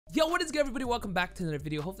Yo, what is good, everybody? Welcome back to another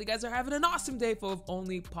video. Hopefully you guys are having an awesome day full of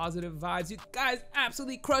only positive vibes. You guys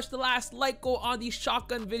absolutely crushed the last like goal on the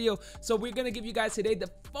shotgun video, so we're gonna give you guys today the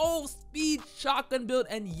full speed shotgun build,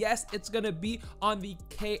 and yes, it's gonna be on the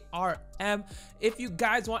KRM. If you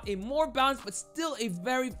guys want a more balanced but still a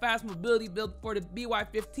very fast mobility build for the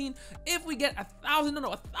BY15, if we get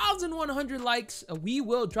 1,100 likes, we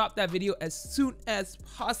will drop that video as soon as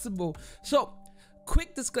possible. So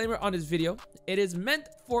quick disclaimer on this video: it is meant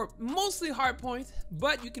for mostly hardpoint,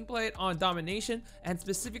 but you can play it on domination and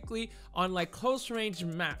specifically on like close range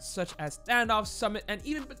maps such as Standoff, Summit, and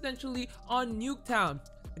even potentially on Nuketown.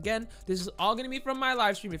 Again, this is all going to be from my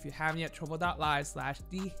live stream. If you haven't yet,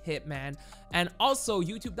 trovo.live/thehitman, and also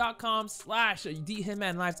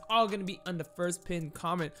youtube.com/thehitmanlive. It's all going to be on the first pinned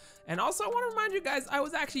comment. And also I want to remind you guys, I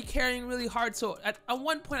was actually carrying really hard, so at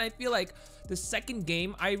one point I feel like the second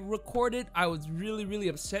game I recorded, I was really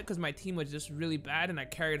upset because my team was just really bad and I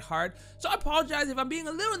carried hard. So I apologize if I'm being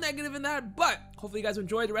a little negative in that, but hopefully you guys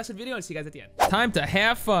enjoy the rest of the video and see you guys at the end. Time to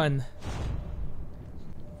have fun.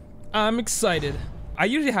 I'm excited. I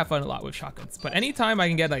usually have fun a lot with shotguns, but anytime I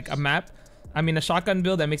can get like a map, I mean a shotgun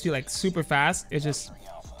build that makes me like super fast, it's just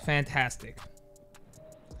fantastic.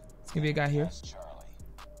 There's gonna be a guy here.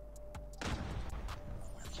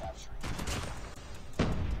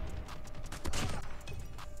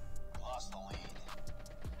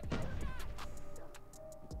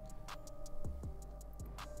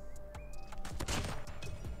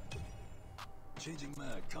 Changing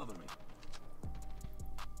mag, cover me.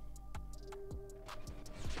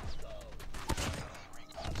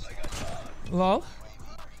 Lol.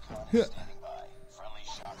 Huh.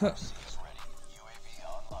 Huh.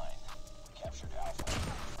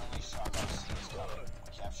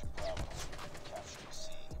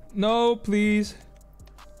 No, please.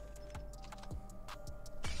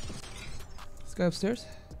 This guy upstairs.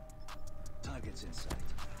 Targets in sight.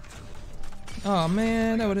 Oh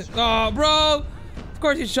man, that would. Oh, bro. Of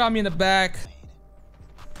course he shot me in the back.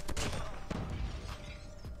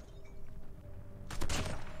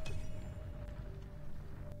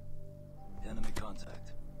 Enemy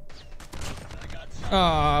contact.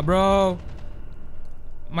 Ah, bro.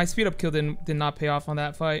 My speed up kill did not pay off on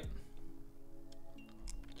that fight.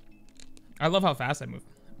 I love how fast I move.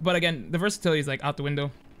 But again, the versatility is like out the window.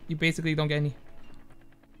 You basically don't get any.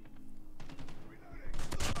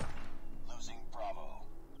 Losing Bravo.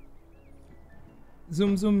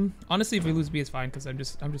 Zoom. Honestly, if we lose B, it's fine because I'm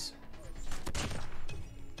just.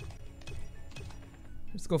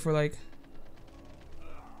 Let's go for like.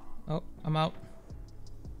 Oh, I'm out.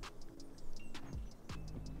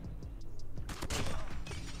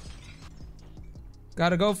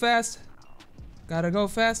 Gotta go fast. Gotta go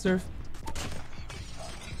faster.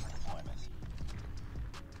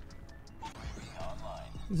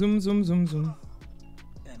 Zoom. Enemy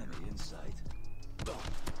in sight.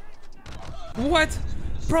 What?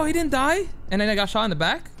 Bro, he didn't die? And then I got shot in the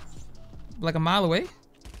back? Like a mile away?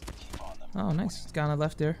 Oh, nice. Guy on the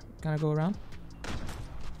left there. Gotta go around.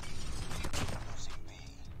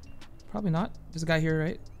 Probably not. There's a guy here,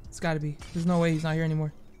 right? It's gotta be. There's no way he's not here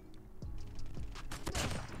anymore.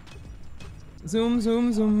 Zoom.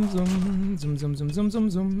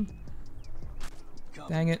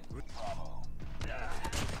 Dang it.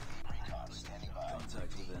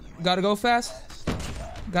 Gotta go fast.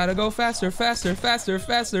 Gotta go faster. Fast.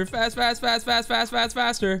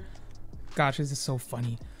 Gosh, this is so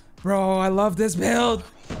funny. Bro, I love this build.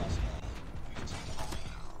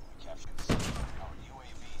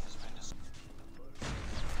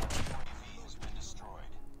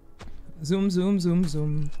 Zoom.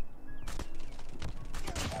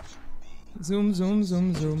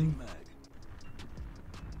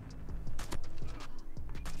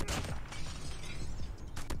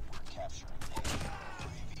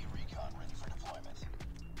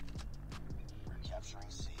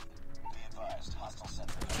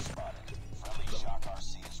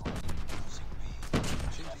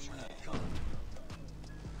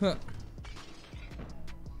 Huh.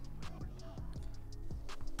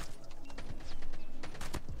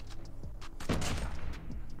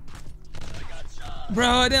 Bro,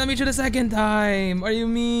 I didn't let me shoot a second time. What do you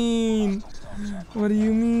mean? What do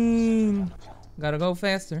you mean? Gotta go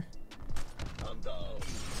faster.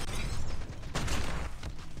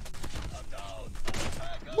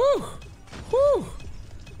 Woo!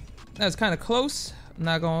 That was kind of close. I'm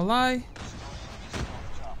not gonna lie.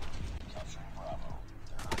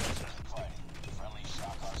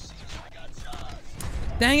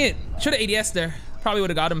 Dang it! Should have ADS there. Probably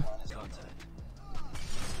would have got him.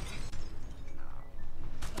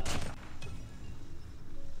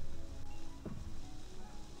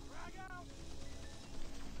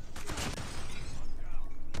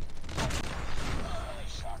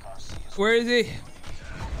 Where is he?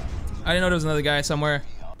 I didn't know there was another guy somewhere.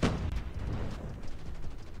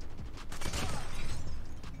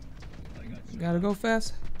 Gotta go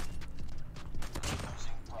fast.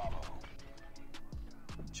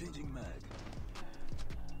 Changing mag.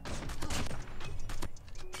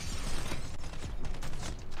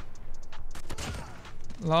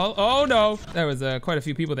 Lol. Oh no, there was quite a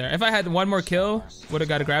few people there. If I had one more kill, would have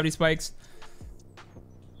got a gravity spikes.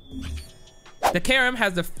 The KRM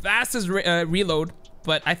has the fastest reload,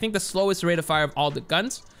 but I think the slowest rate of fire of all the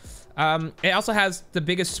guns. It also has the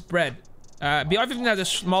biggest spread. BR-15 has the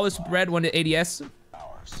smallest spread when the ADS.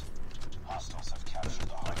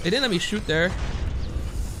 They didn't let me shoot there.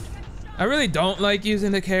 I really don't like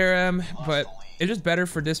using the KRM, but it's just better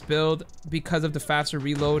for this build because of the faster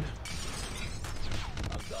reload.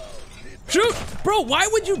 Shoot! Bro, why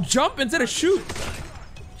would you jump instead of shoot?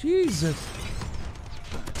 Jesus.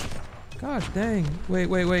 Gosh dang. Wait.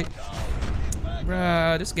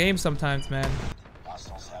 Bruh, this game sometimes, man.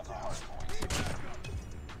 Hostiles have the hard point.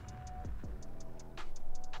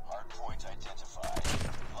 Hard point identified.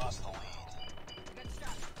 Lost the lead.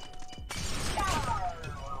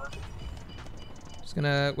 Just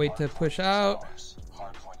gonna wait to push out.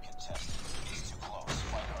 Hard point contested. It's too close.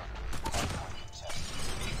 Fight harder. Hard point contested.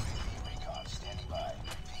 UAV recon standing by.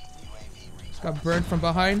 Repeat, UAV recon. Just got burned from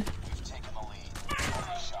behind. We've taken the lead.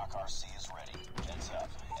 Friendly shock RC is ready. Heads up.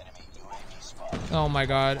 Enemy UAV spotted. Oh my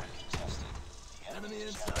god. Contested. The enemy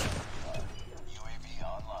inside. UAV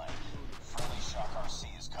online. Friendly shock RC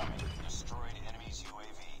is coming. Destroyed enemy's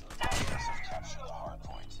UAV. Hostiles have captured the hard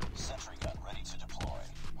point. Sentry gun ready to deploy.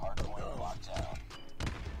 Hard point locked down.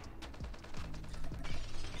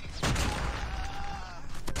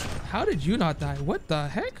 How did you not die? What the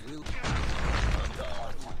heck?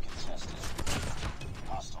 Hard point contested.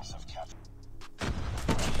 Hostiles have captured.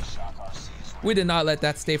 Friendly shock RC is ready. We did not let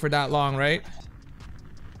that stay for that long, right?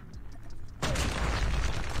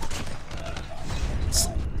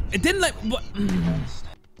 It didn't let. What?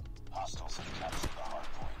 Hostiles have captured the hard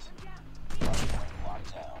point. Hard point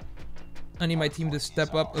locked down. I need my team to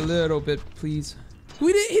step up a little bit, please.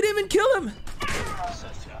 He didn't even kill him.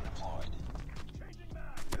 Sentry gun deployed.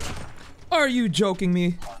 Are you joking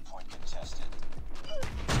me? Hard point contested.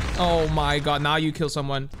 Oh my god, now you kill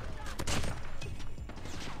someone. UAV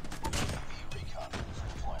recon ready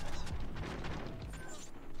for deployment.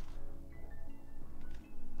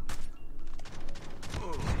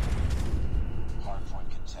 Hard point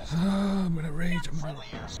contested. I'm gonna rage. Friendly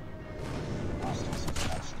air. Hostiles have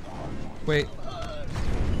captured the hard point. Wait.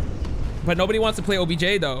 But nobody wants to play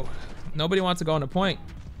OBJ though. Nobody wants to go on a point.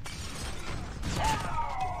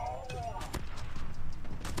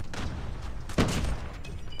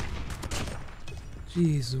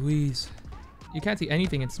 Jeez Louise. You can't see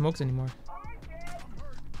anything in smokes anymore.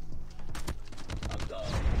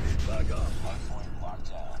 Hard point locked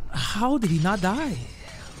down. How did he not die?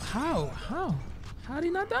 How? How did he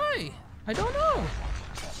not die? I don't know.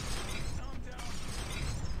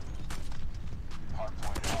 Hard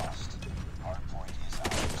point lost. Hard point is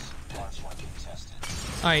ours. Hard point contested.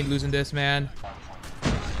 I ain't losing this, man. Hard point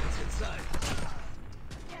contested. It's inside.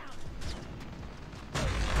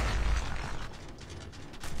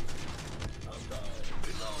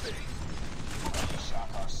 Friendly shock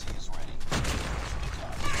RC is ready.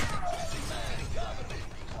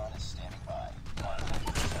 Recon is standing by. Hard point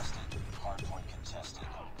contested. Hard point contested.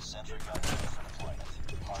 Sentry gun ready for deployment.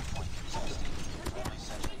 Hard point contested. Friendly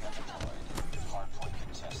sentry gun deployed. Hard point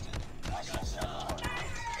contested. Hostiles have the hard point.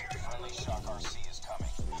 Friendly shock RC is coming.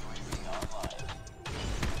 UAV online.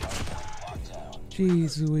 Hard point locked down.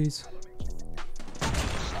 Jeez Louise.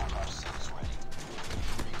 Shock RC is ready.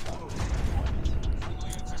 Recon ready for deployment.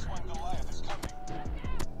 Friendly X1 Goliath is coming.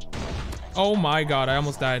 Oh my god, I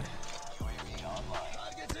almost died. UAV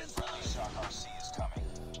online. Friendly shock RC is coming.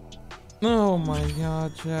 Oh my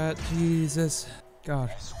god, chat. Jesus.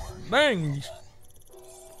 God. Bang!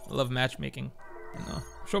 I love matchmaking. You know.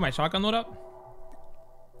 Show my shotgun load up.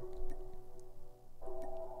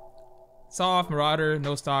 Soft, Marauder,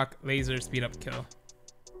 no stock, laser, speed up, kill.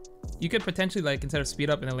 You could potentially, like, instead of speed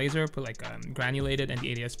up and a laser, put like granulated and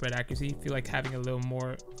the ADS spread accuracy. Feel like having a little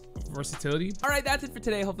more versatility. All right, that's it for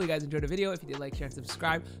today. Hopefully you guys enjoyed the video. If you did, like, share, and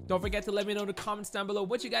subscribe. Don't forget to let me know in the comments down below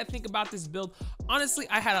what you guys think about this build. Honestly,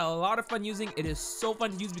 I had a lot of fun using it. Is so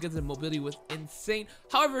fun to use because the mobility was insane.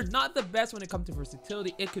 However, not the best when it comes to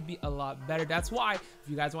versatility. It could be a lot better. That's why if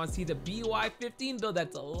you guys want to see the BY-15 build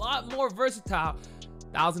that's a lot more versatile,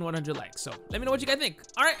 1,100 likes. So let me know what you guys think.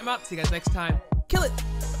 All right, I'm out. See you guys next time. Kill it.